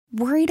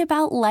Worried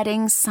about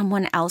letting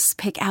someone else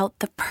pick out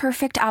the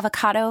perfect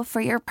avocado for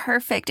your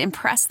perfect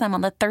impress them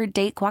on the third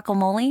date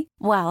guacamole?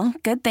 Well,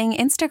 good thing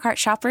Instacart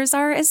shoppers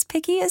are as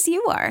picky as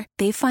you are.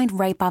 They find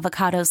ripe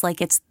avocados like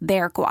it's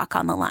their guac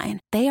on the line.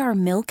 They are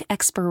milk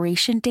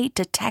expiration date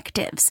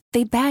detectives.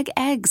 They bag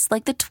eggs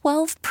like the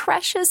 12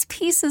 precious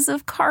pieces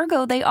of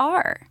cargo they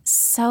are.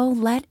 So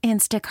let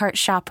Instacart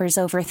shoppers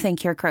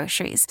overthink your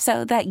groceries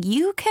so that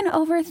you can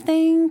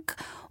overthink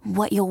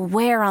what you'll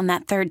wear on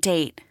that third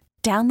date.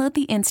 Download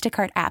the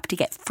Instacart app to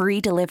get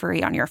free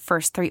delivery on your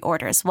first 3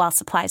 orders while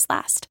supplies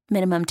last.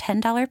 Minimum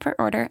 $10 per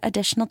order.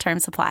 Additional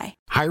terms apply.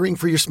 Hiring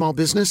for your small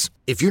business?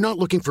 If you're not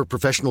looking for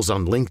professionals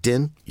on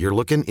LinkedIn, you're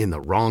looking in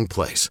the wrong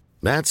place.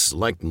 That's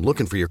like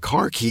looking for your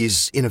car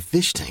keys in a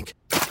fish tank.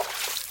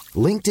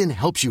 LinkedIn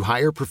helps you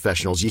hire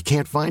professionals you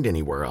can't find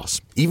anywhere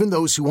else, even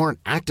those who aren't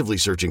actively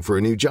searching for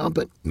a new job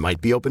but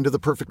might be open to the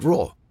perfect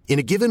role. In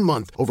a given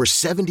month, over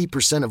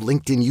 70% of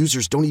LinkedIn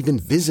users don't even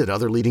visit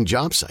other leading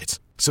job sites.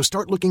 So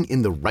start looking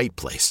in the right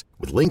place.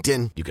 With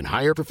LinkedIn, you can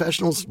hire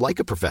professionals like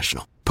a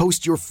professional.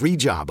 Post your free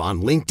job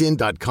on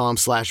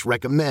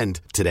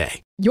linkedin.com/recommend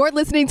today. You're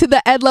listening to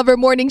the Ed Lover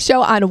Morning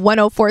Show on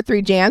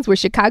 104.3 Jams. We're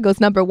Chicago's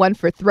 #1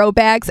 for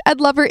throwbacks. Ed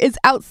Lover is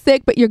out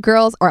sick, but your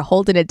girls are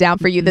holding it down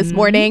for you this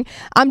morning.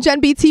 I'm Jen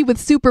BT with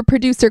super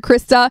producer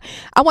Krista.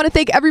 I want to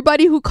thank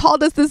everybody who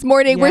called us this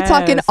morning. Yes. We're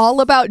talking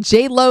all about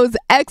J-Lo's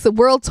X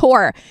World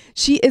Tour.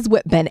 She is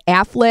with Ben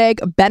Affleck.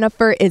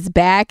 Bennifer is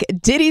back.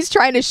 Diddy's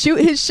trying to shoot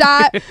his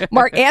shot.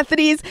 Mark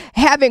Anthony's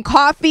having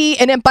coffee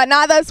and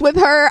empanadas with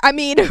her. I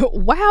mean,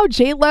 wow,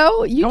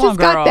 J-Lo, you just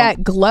got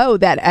that glow,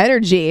 that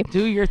energy.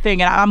 Do your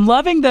thing. And I'm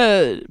loving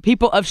the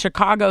people of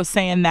Chicago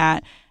saying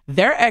that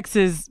their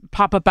exes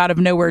pop up out of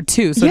nowhere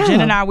too. So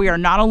Jen and I, we are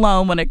not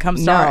alone when it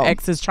comes to our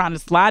exes trying to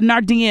slide in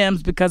our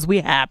DMs because we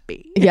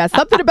happy. Yeah,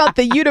 something about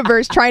the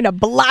universe trying to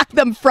block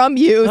them from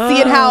you,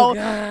 seeing how,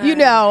 you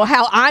know,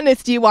 how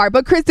honest you are.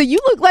 But Krista, you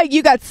look like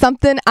you got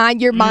something on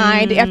your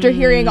mind after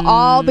hearing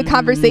all the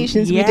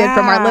conversations we did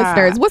from our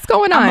listeners. What's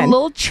going on? I'm a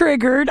little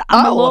triggered.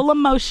 I'm a little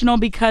emotional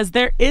because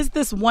there is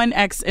this one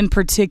ex in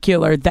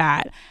particular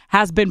that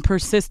has been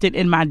persistent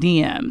in my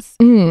DMs.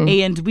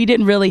 And we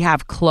didn't really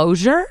have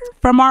closure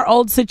from our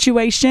old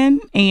situation.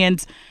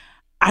 And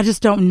I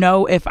just don't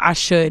know if I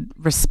should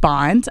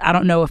respond. I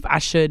don't know if I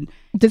should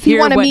hear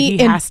what he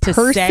has to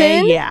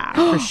say. Yeah,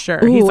 for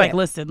sure. Ooh. He's like,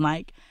 listen,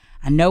 like,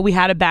 I know we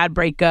had a bad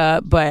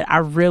breakup, but I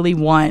really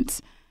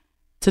want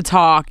to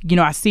talk. You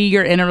know, I see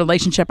you're in a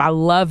relationship. I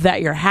love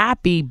that you're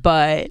happy,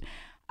 but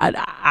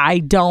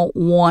I don't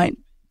want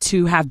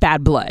to have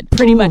bad blood,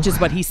 pretty much is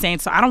what he's saying.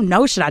 So I don't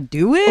know, should I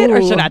do it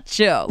or should I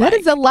chill? That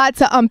is a lot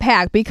to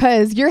unpack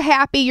because you're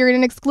happy, you're in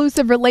an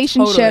exclusive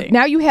relationship. Totally.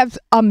 Now you have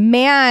a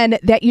man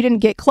that you didn't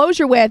get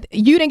closure with.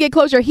 You didn't get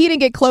closure, he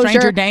didn't get closure.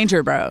 Stranger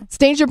danger, bro.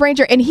 Stranger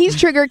danger. And he's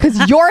triggered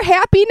because you're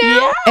happy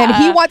now and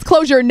he wants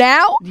closure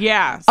now?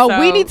 Yeah. So,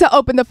 we need to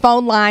open the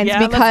phone lines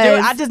because let's do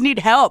it. I just need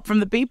help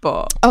from the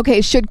people.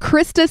 Okay, should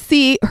Krista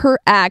see her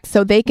ex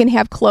so they can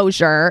have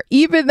closure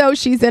even though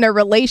she's in a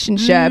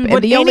relationship?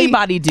 Would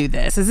anybody do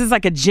this? This is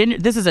like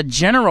this is a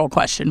general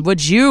question.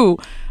 Would you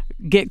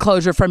get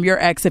closure from your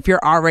ex if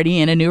you're already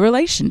in a new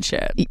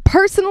relationship?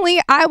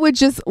 Personally, I would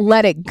just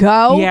let it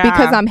go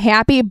because I'm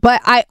happy,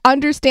 but I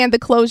understand the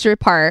closure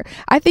part.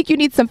 I think you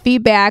need some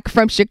feedback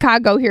from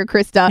Chicago here,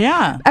 Krista.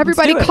 Yeah.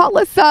 Everybody call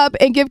us up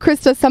and give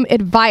Krista some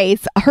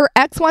advice. Her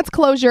ex wants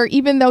closure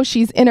even though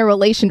she's in a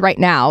relationship right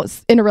now,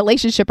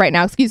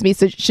 excuse me.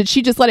 So should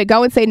she just let it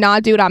go and say,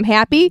 nah, dude, I'm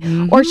happy?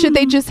 Or should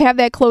they just have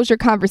that closure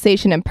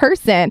conversation in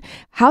person?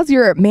 How's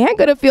your man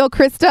going to feel,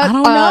 Krista? I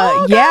don't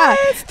know. Yeah.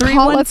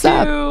 Call us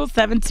up.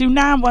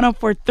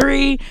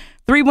 729-1043,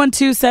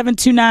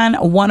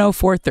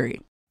 312-729-1043.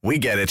 We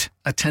get it.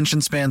 Attention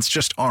spans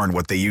just aren't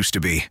what they used to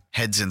be.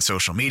 Heads in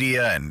social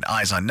media and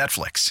eyes on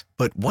Netflix.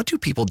 But what do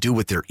people do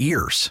with their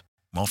ears?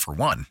 Well, for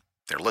one,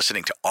 they're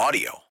listening to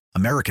audio.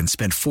 Americans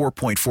spend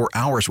 4.4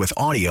 hours with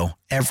audio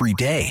every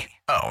day.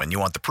 Oh, and you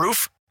want the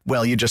proof?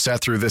 Well, you just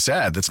sat through this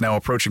ad that's now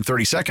approaching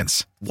 30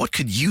 seconds. What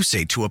could you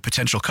say to a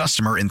potential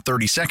customer in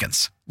 30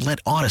 seconds? Let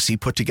Odyssey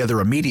put together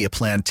a media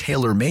plan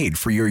tailor-made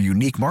for your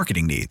unique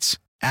marketing needs.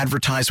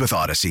 Advertise with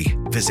Odyssey.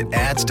 Visit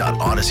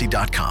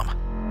ads.odyssey.com.